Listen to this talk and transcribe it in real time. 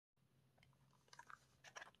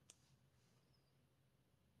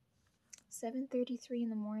7:33 in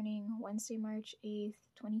the morning, Wednesday, March 8th,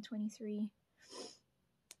 2023.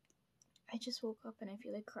 I just woke up and I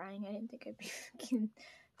feel like crying. I didn't think I'd be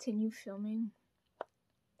continue filming.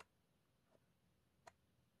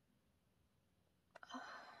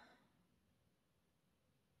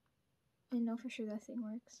 I know for sure that thing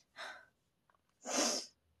works.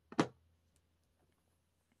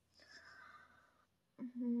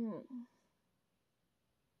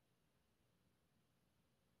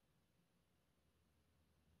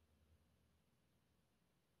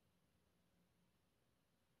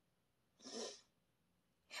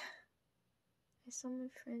 I saw my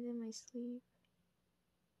friend in my sleep.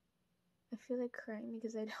 I feel like crying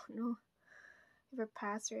because I don't know if our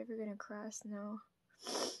paths are ever gonna cross now.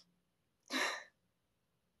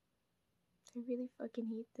 I really fucking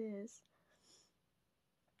hate this.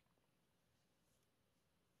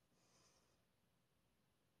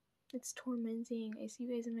 It's tormenting. I see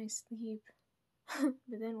you guys in my sleep.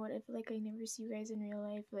 But then what if like I never see you guys in real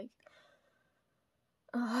life? Like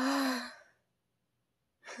I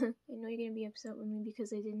know you're gonna be upset with me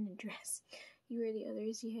because I didn't address you or the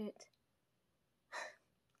others yet.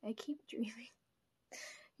 I keep dreaming.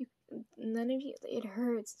 None of you, it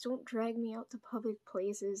hurts. Don't drag me out to public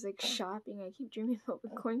places like shopping. I keep dreaming about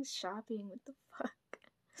going shopping. What the fuck?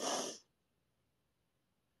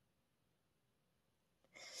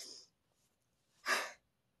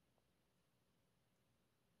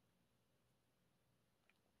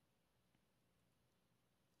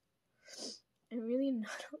 I'm really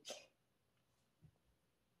not okay.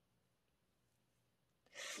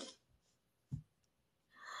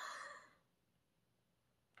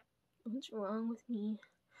 What's wrong with me?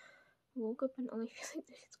 I woke up and all I feel like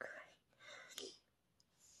is crying.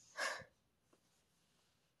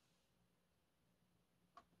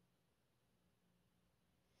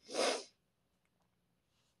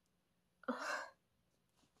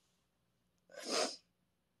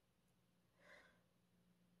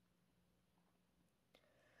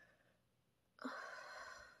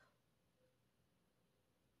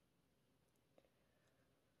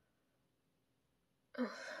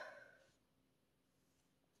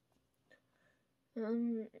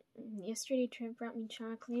 Yesterday Trent brought me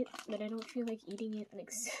chocolate, but I don't feel like eating it,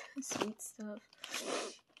 like sweet stuff.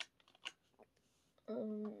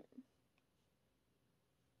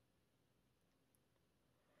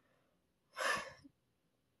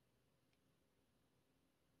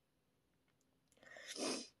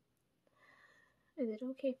 Is it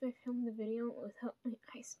okay if I film the video without my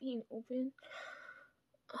eyes being open?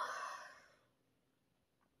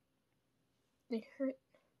 It hurt.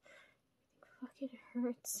 Fuck, it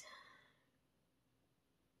hurts.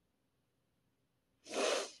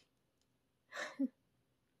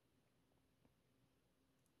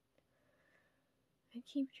 I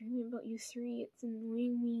keep dreaming about you three. It's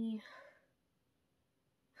annoying me.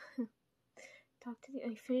 I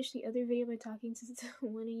finished the other video by talking to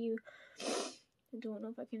one of you. I don't know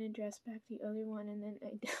if I can address back the other one, and then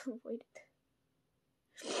I avoided.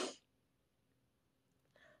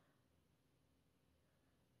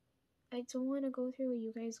 I don't want to go through what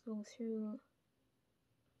you guys go through.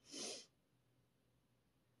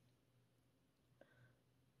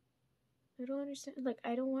 I don't understand. Like,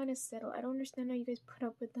 I don't want to settle. I don't understand how you guys put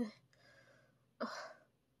up with the.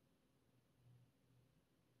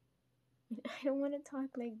 I don't want to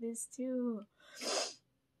talk like this too.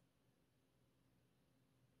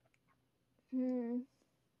 God,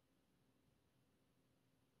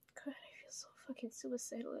 I feel so fucking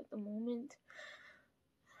suicidal at the moment.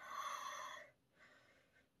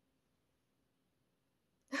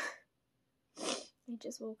 I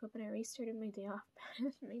just woke up and I restarted my day off.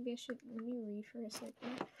 Maybe I should, let me read for a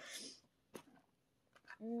second.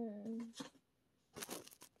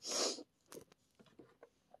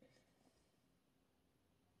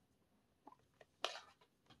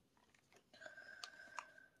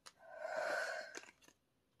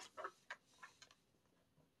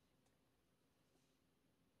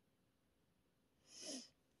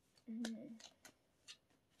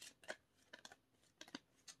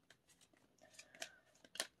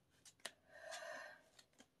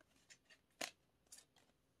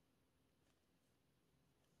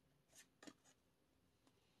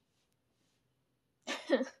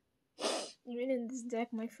 Even in this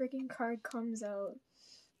deck, my freaking card comes out.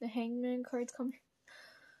 The Hangman cards come.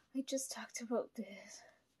 I just talked about this.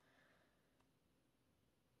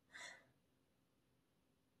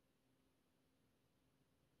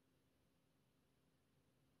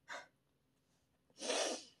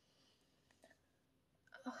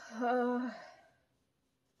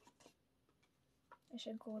 I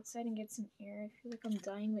should go outside and get some air. I feel like I'm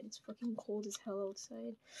dying, but it's fucking cold as hell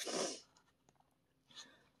outside.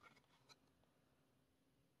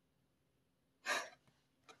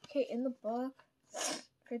 Okay, in the book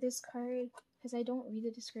for this card, because I don't read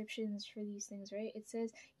the descriptions for these things, right? It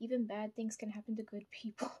says even bad things can happen to good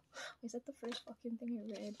people. Is that the first fucking thing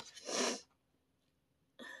I read?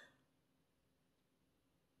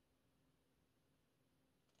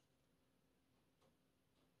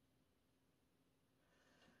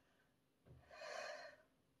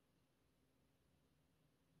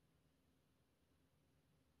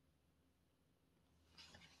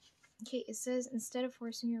 Okay, it says, instead of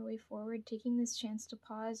forcing your way forward, taking this chance to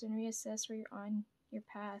pause and reassess where you're on your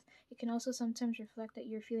path. It can also sometimes reflect that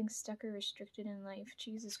you're feeling stuck or restricted in life.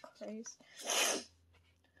 Jesus Christ.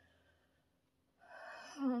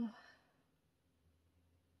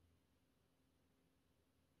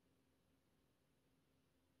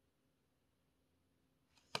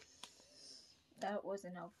 That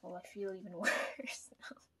wasn't helpful. I feel even worse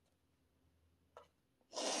now.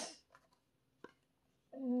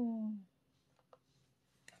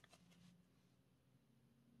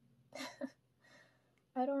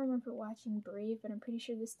 I don't remember watching Brave, but I'm pretty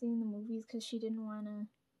sure this thing in the movies because she didn't want to.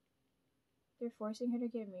 They're forcing her to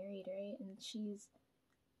get married, right? And she's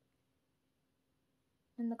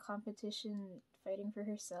in the competition fighting for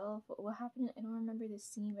herself. What happened? I don't remember this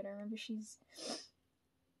scene, but I remember she's.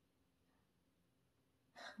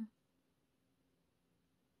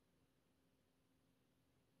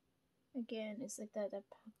 Again, it's like that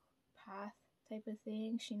path type of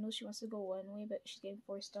thing. She knows she wants to go one way, but she's getting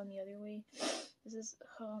forced down the other way. This is,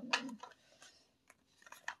 oh man.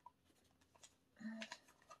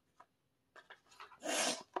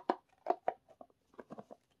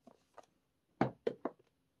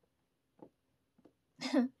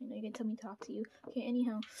 I know you're gonna tell me to talk to you. Okay,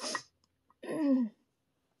 anyhow.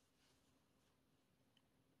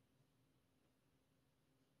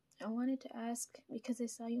 I wanted to ask, because I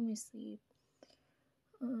saw you in my sleep.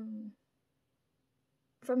 From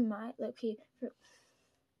my, okay,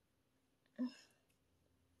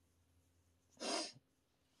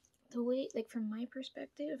 the way, like, from my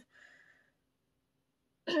perspective,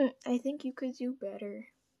 I think you could do better,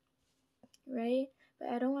 right? But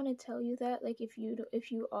I don't want to tell you that, like, if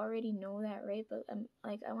you already know that, right? But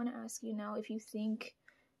like, I want to ask you now if you think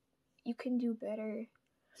you can do better,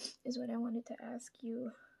 is what I wanted to ask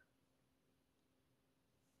you.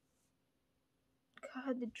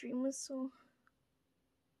 God, the dream was so.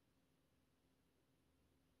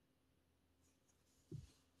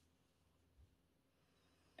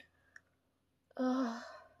 I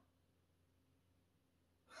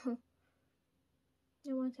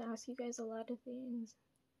want to ask you guys a lot of things.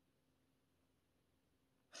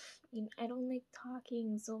 I don't like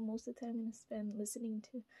talking, so most of the time I'm gonna spend listening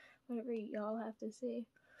to whatever y'all have to say.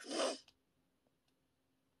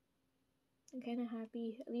 I'm kind of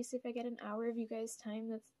happy. At least if I get an hour of you guys'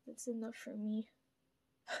 time, that's enough for me.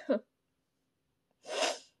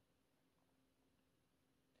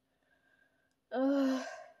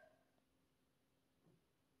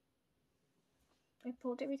 I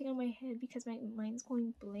pulled everything on my head because my mind's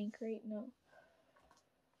going blank right now.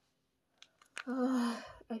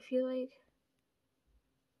 I feel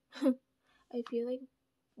like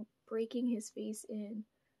breaking his face in,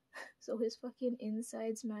 so his fucking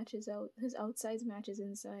insides matches out, his outsides matches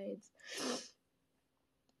insides.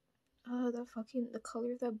 The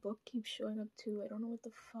color of that book keeps showing up too. I don't know what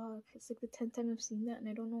the fuck. It's like the 10th time I've seen that, and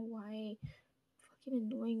I don't know why.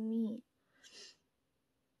 Fucking annoying me.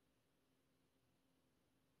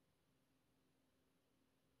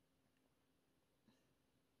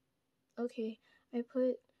 Okay, I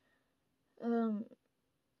put, I'm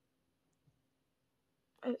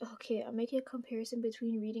making a comparison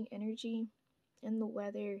between reading energy and the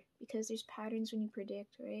weather, because there's patterns when you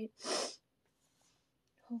predict, right?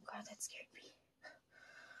 Oh god, that scared me.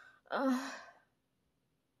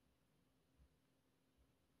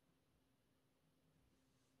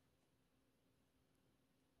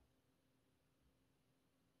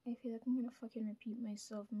 I feel like I'm gonna fucking repeat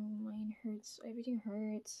myself. My mind hurts. Everything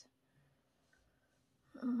hurts.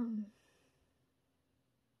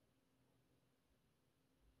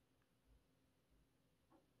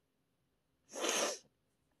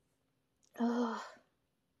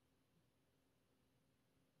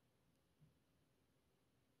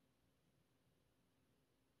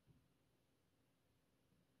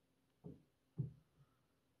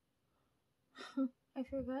 I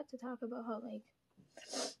forgot to talk about how, like,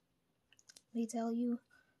 they tell you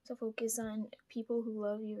to focus on people who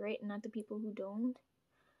love you, right? And not the people who don't.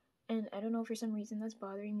 And I don't know, for some reason that's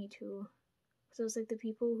bothering me too. So it's like the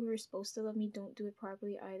people who are supposed to love me don't do it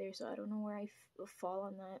properly either. So I don't know where I fall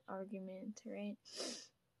on that argument, right?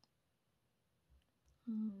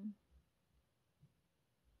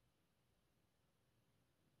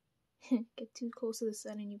 Get too close to the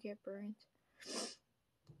sun and you get burnt.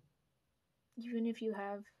 Even if you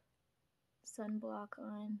have sunblock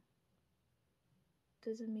on,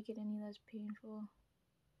 doesn't make it any less painful.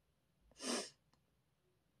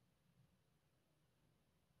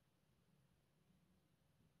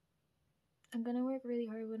 I'm gonna work really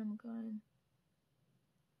hard when I'm gone.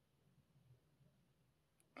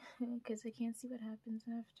 Because I can't see what happens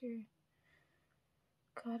after.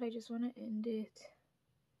 God, I just want to end it.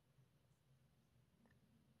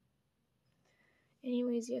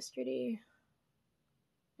 Anyways, yesterday,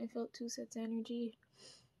 I felt two sets energy.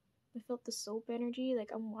 I felt the soap energy.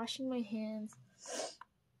 Like, I'm washing my hands.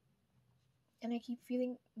 And I keep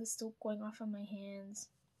feeling the soap going off on my hands.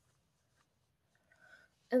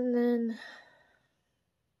 And then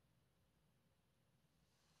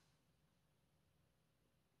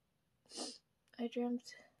I dreamt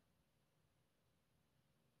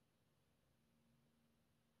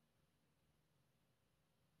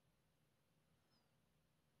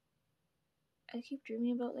I keep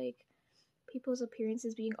dreaming about like people's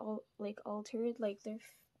appearances being all like altered, like they're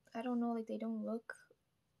I don't know, like they don't look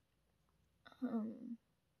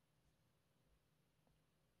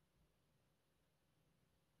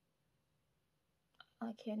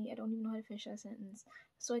I don't even know how to finish that sentence.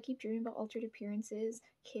 So I keep dreaming about altered appearances,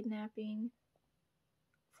 kidnapping,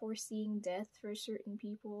 foreseeing death for certain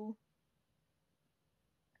people.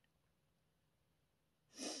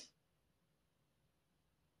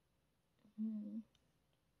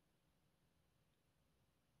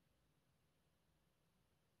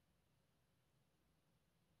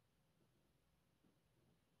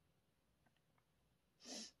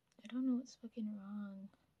 I don't know what's fucking wrong.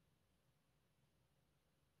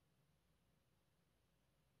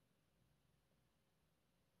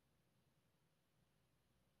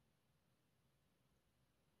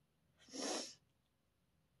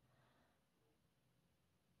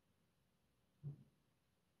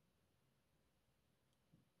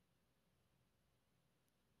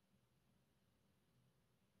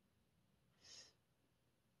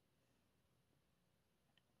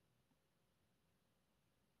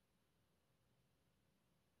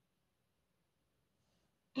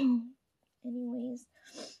 Anyways,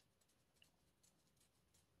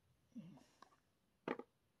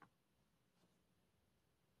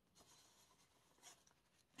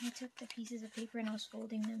 I took the pieces of paper and I was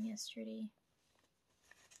folding them yesterday.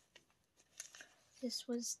 This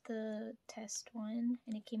was the test one,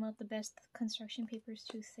 and it came out the best. Construction paper is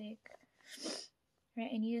too thick. Right,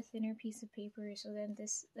 I need a thinner piece of paper. So then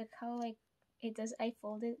this, like how like it does, I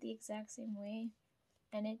fold it the exact same way,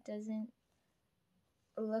 and it doesn't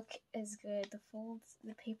look as good. The folds,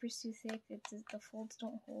 the paper's too thick. The folds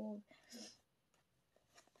don't hold.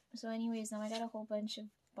 So anyways, now I got a whole bunch of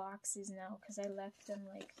boxes now because I left them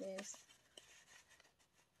like this.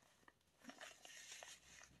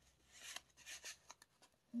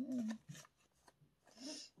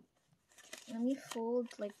 Let me fold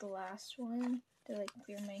like the last one to like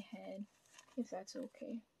clear my head, if that's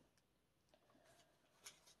okay.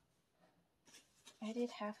 I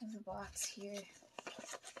did half of the box here.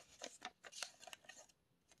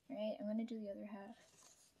 Right, I'm gonna do the other half.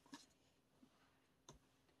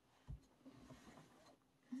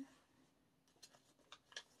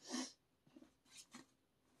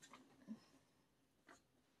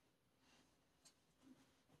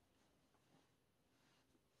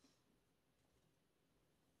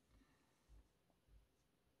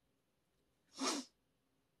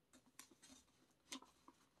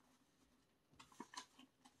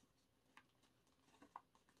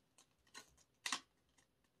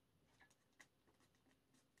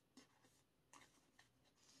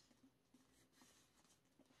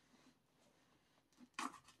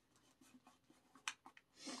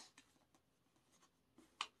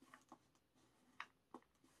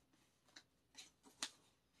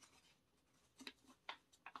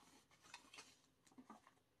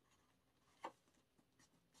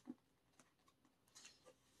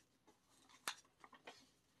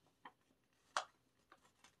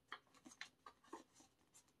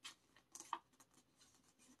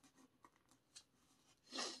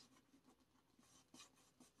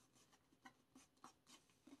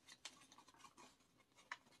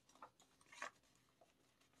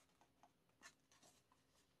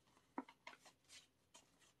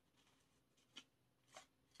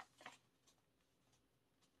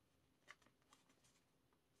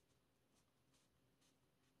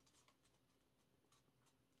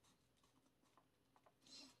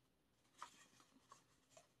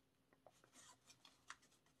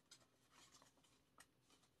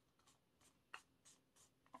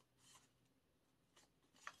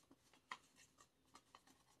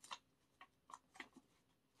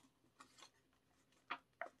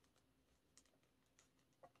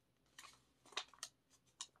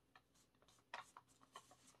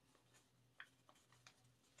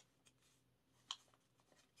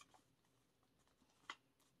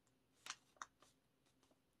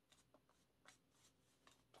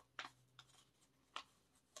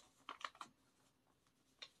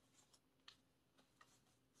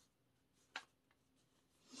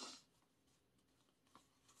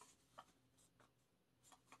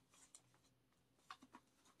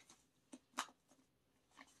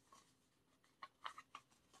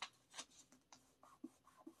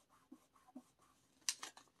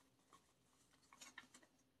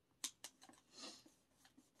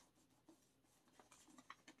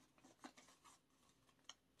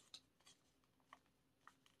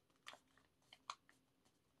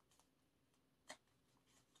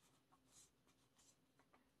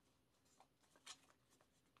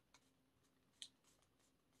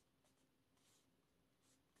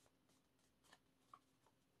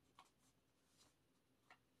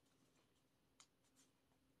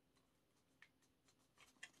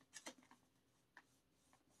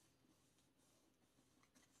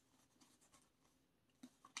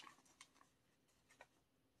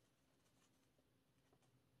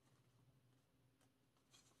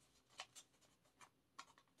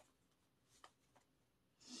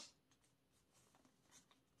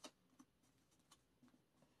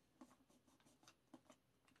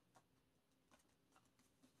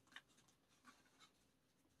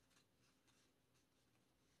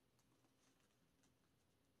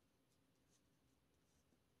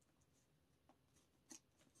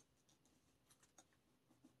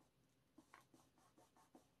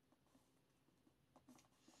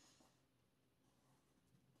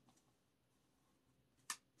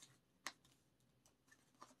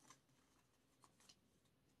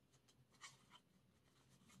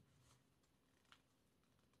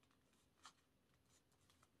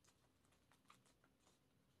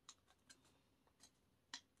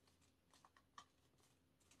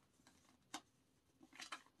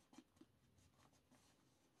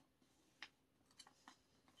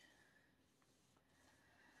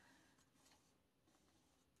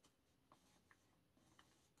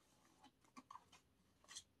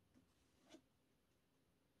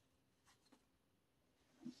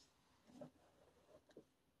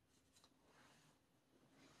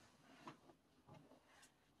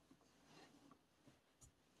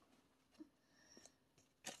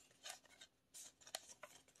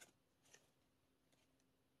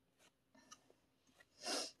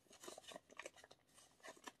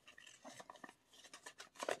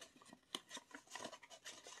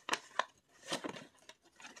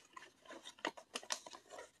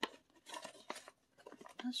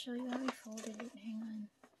 I'll show you how I folded it. Hang on.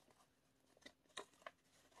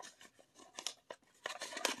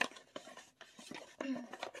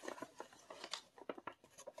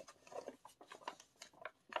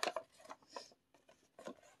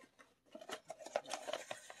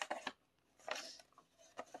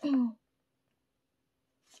 Okay,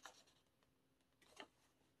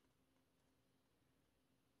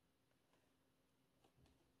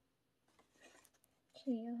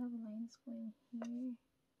 you'll have lines going here,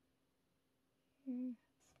 here,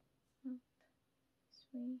 up, this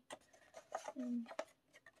way, and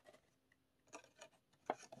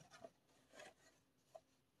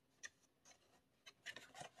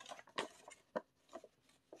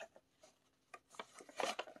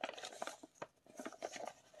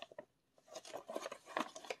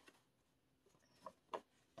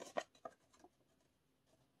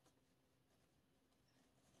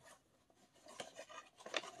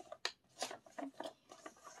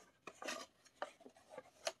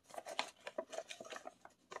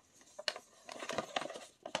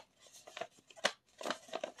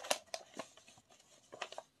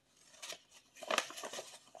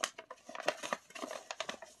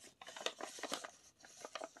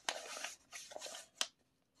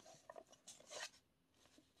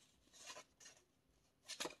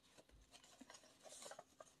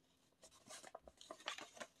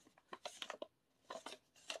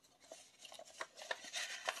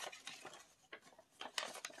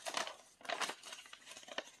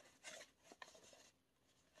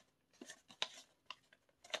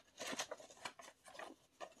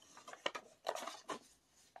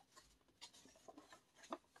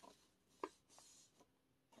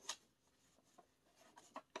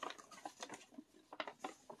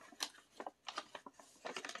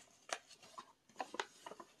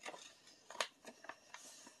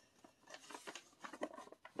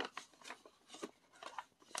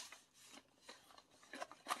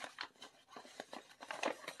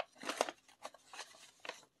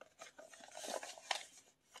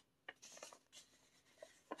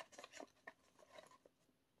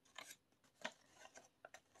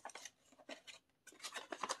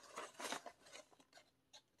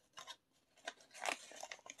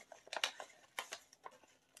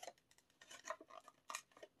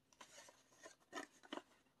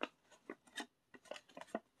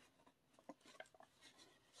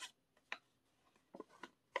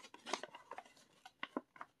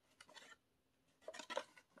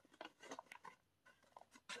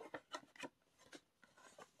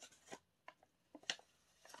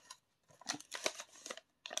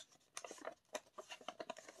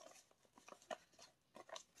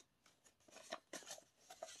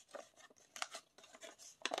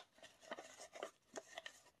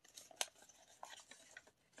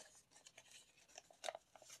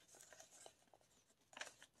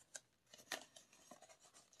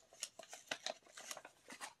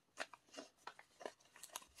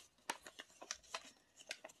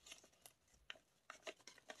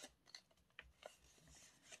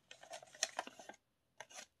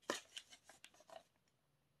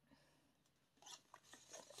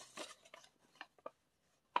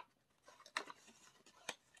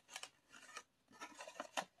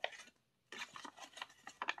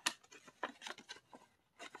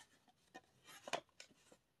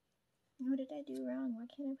what did I do wrong? Why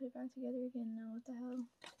can't I put it back together again now? What the hell?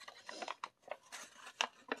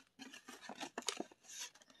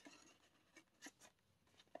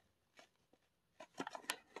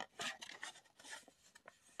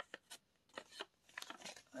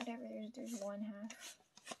 Whatever, there's one half.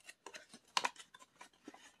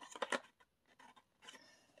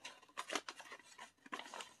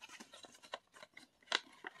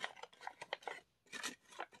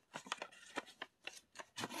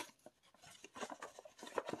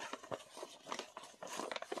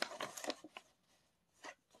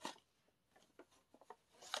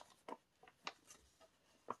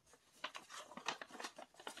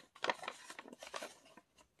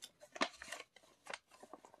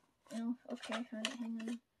 Oh, okay, I found it. Hang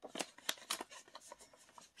on.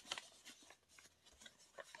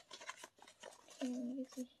 Okay, let me get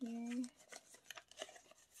to here.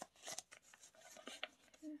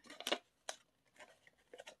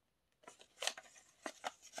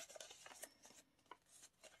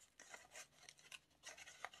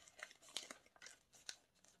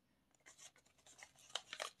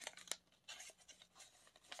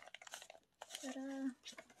 Ta-da!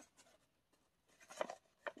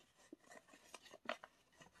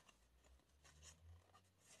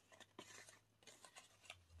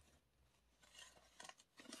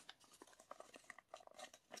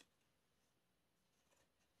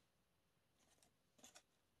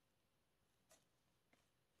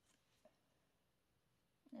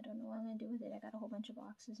 I don't know what I'm gonna do with it. I got a whole bunch of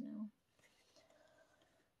boxes now.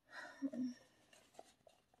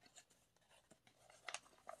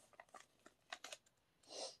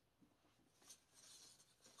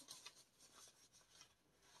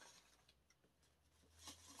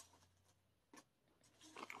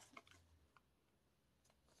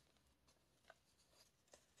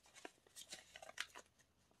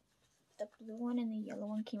 The blue one and the yellow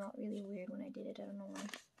one came out really weird when I did it. I don't know why.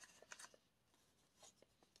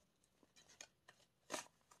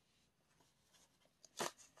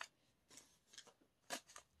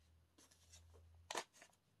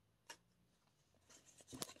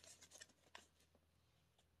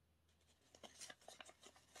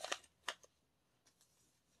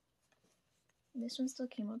 This one still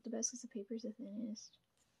came out the best because the paper's the thinnest.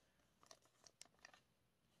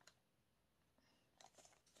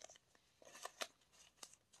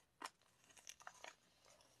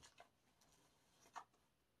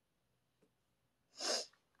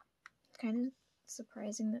 Kind of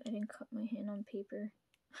surprising that I didn't cut my hand on paper.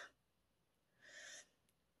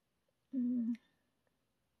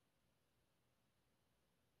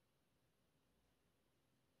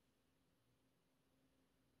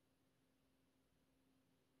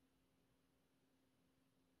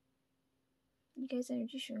 You guys'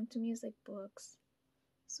 energy shown to me is like books.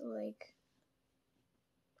 So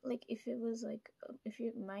like if it was like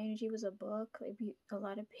my energy was a book, it'd be a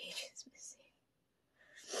lot of pages missing.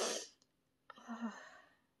 I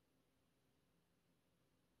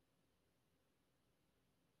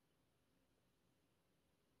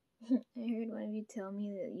heard one of you tell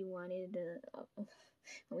me that you wanted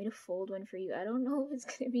want me to fold one for you. I don't know if it's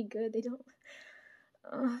gonna be good. They don't.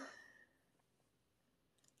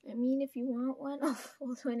 I mean, if you want one, I'll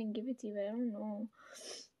fold one and give it to you. But I don't know.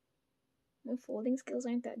 My folding skills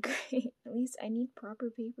aren't that great. At least I need proper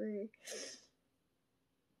paper.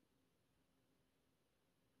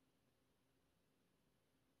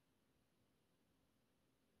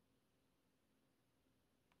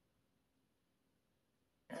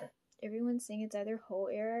 Everyone's saying it's either Ho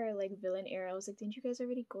era or like villain era. I was like, didn't you guys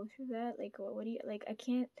already go through that? Like, what do you like? I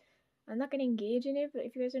can't. I'm not gonna engage in it. But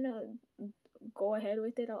if you guys are gonna go ahead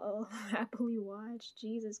with it, I'll happily watch.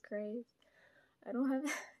 Jesus Christ, I don't have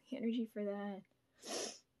the energy for that.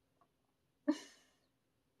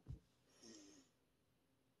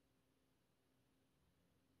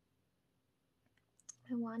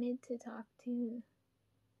 I wanted to talk to.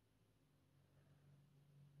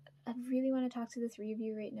 I really want to talk to the three of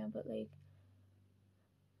you right now, but like,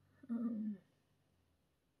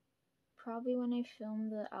 probably when I film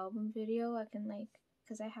the album video, I can like,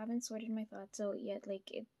 cause I haven't sorted my thoughts out yet.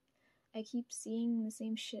 Like I keep seeing the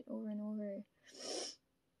same shit over and over.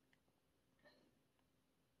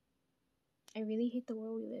 I really hate the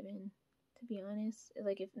world we live in, to be honest.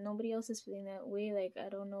 Like, if nobody else is feeling that way, like, I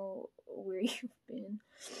don't know where you've been.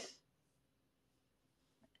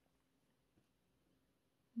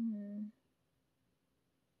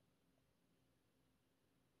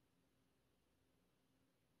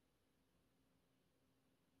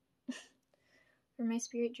 For my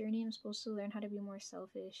spirit journey, I'm supposed to learn how to be more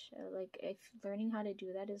selfish. Like, if learning how to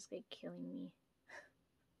do that is, like, killing me.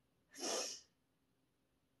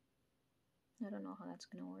 I don't know how that's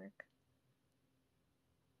gonna work.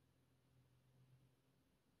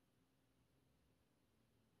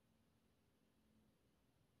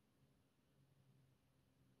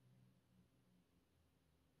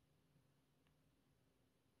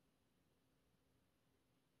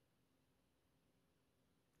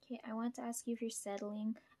 Okay, I want to ask you if you're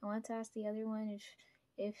settling. I want to ask the other one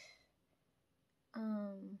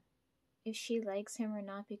if she likes him or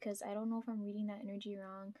not, because I don't know if I'm reading that energy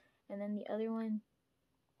wrong. And then the other one,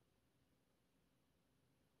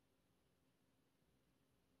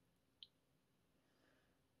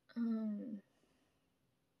 God,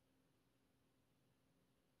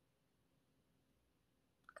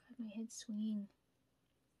 my head's swinging.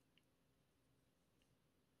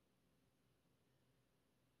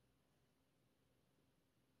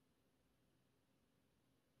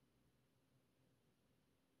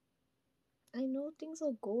 I know things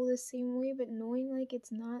will go the same way, but knowing like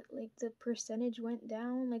it's not, like the percentage went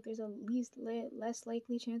down, like there's a less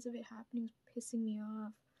likely chance of it happening is pissing me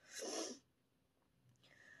off.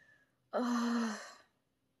 Ugh.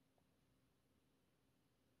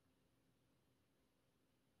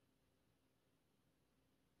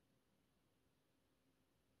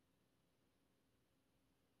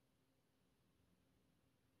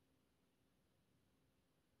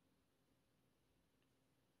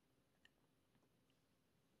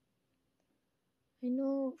 I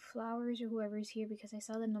know Flowers or whoever's here because I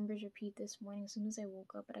saw the numbers repeat this morning as soon as I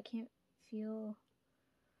woke up, but I can't feel.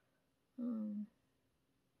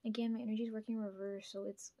 Again, my energy is working reverse, so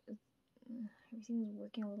it's everything's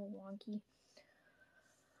working a little wonky.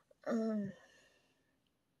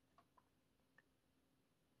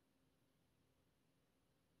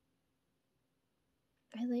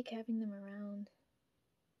 I like having them around.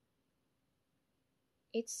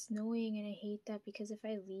 It's snowing and I hate that because if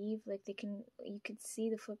I leave, like you could see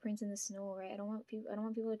the footprints in the snow, right? I don't want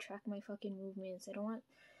people to track my fucking movements. I don't want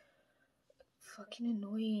fucking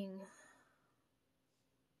annoying.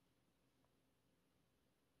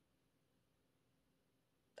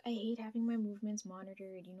 I hate having my movements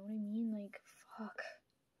monitored, you know what I mean? Like, fuck.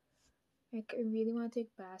 Like, I really want to take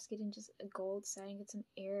a basket and just go outside and get some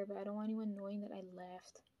air, but I don't want anyone knowing that I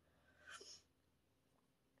left.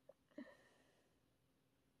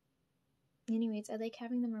 Anyways, I like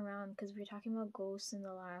having them around because we were talking about ghosts in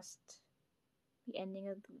the ending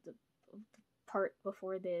of the part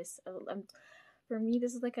before this. For me,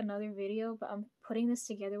 this is like another video, but I'm putting this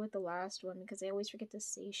together with the last one because I always forget to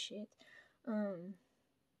say shit.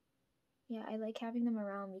 Yeah, I like having them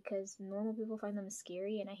around because normal people find them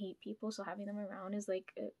scary, and I hate people, so having them around is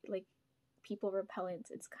like people repellent.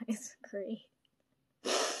 It's kind of great.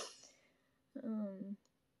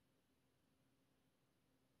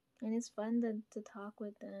 And it's fun to talk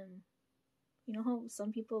with them. You know how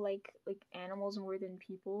some people like animals more than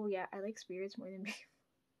people? Yeah, I like spirits more than people.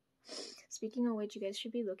 Speaking of which, you guys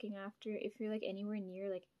should be looking after, if you're like anywhere near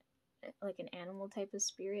like an animal type of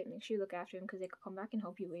spirit, make sure you look after them because they could come back and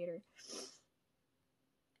help you later.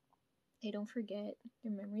 They don't forget.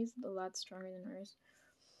 Their memory's a lot stronger than ours.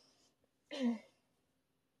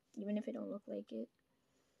 Even if it don't look like it.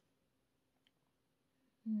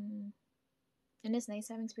 And it's nice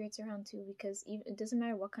having spirits around too because it doesn't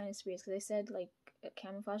matter what kind of spirits, because I said like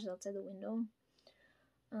camouflage is outside the window.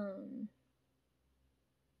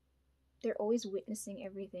 They're always witnessing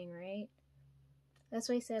everything, right? That's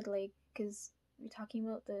why I said, like, because we're talking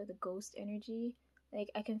about the ghost energy, like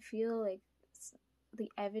I can feel like the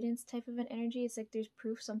evidence type of an energy. It's like there's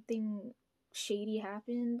proof something shady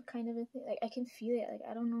happened, kind of a thing. Like I can feel it. Like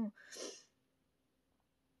I don't know.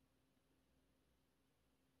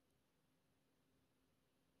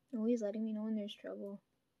 Always letting me know when there's trouble.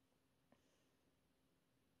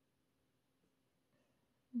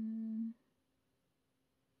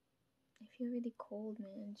 I feel really cold,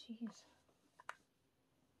 man. Jeez.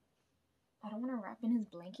 I don't want to wrap in his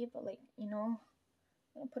blanket, but like, you know,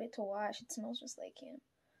 I'm gonna put it to wash. It smells just like him.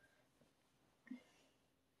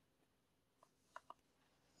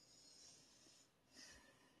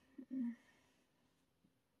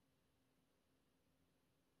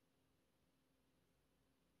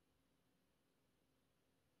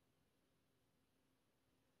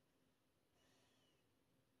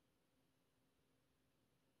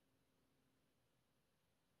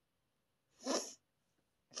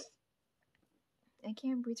 I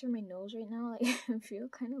can't breathe through my nose right now. Like I feel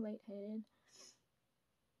kind of lightheaded.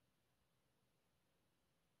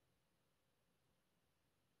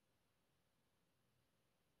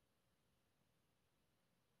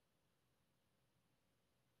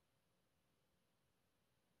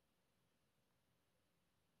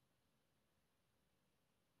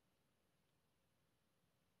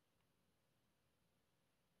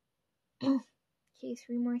 Okay,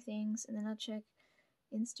 3 more things, and then I'll check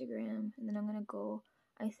Instagram, and then I'm gonna go.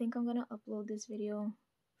 I think I'm gonna upload this video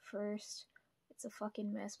first. It's a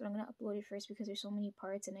fucking mess, but I'm gonna upload it first because there's so many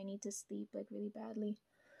parts, and I need to sleep like really badly.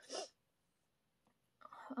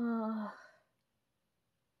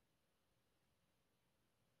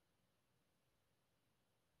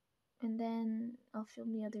 And then I'll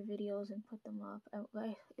film the other videos and put them up.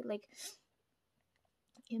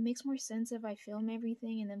 It makes more sense if I film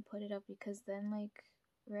everything and then put it up, because then like,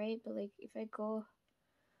 right? But like if I go,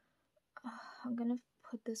 I'm gonna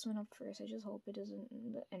put this one up first. I just hope it doesn't,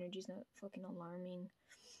 the energy's not fucking alarming.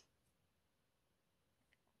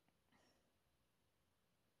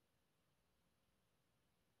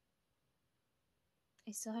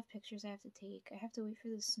 I still have pictures I have to take. I have to wait for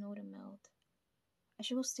the snow to melt. I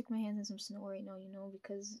should go stick my hands in some snow right now, you know,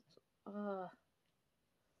 because you're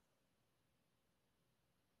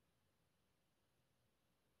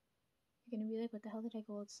gonna be like, what the hell did I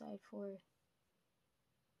go outside for?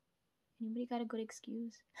 Anybody got a good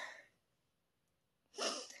excuse?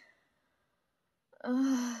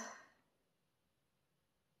 I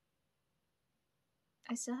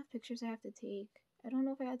still have pictures I have to take. I don't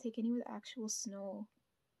know if I gotta take any with actual snow.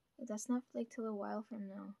 That's not like till a while from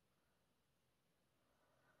now.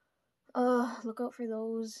 Look out for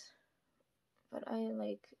those. But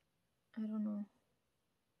I don't know.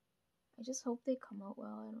 I just hope they come out well.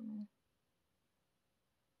 I don't know.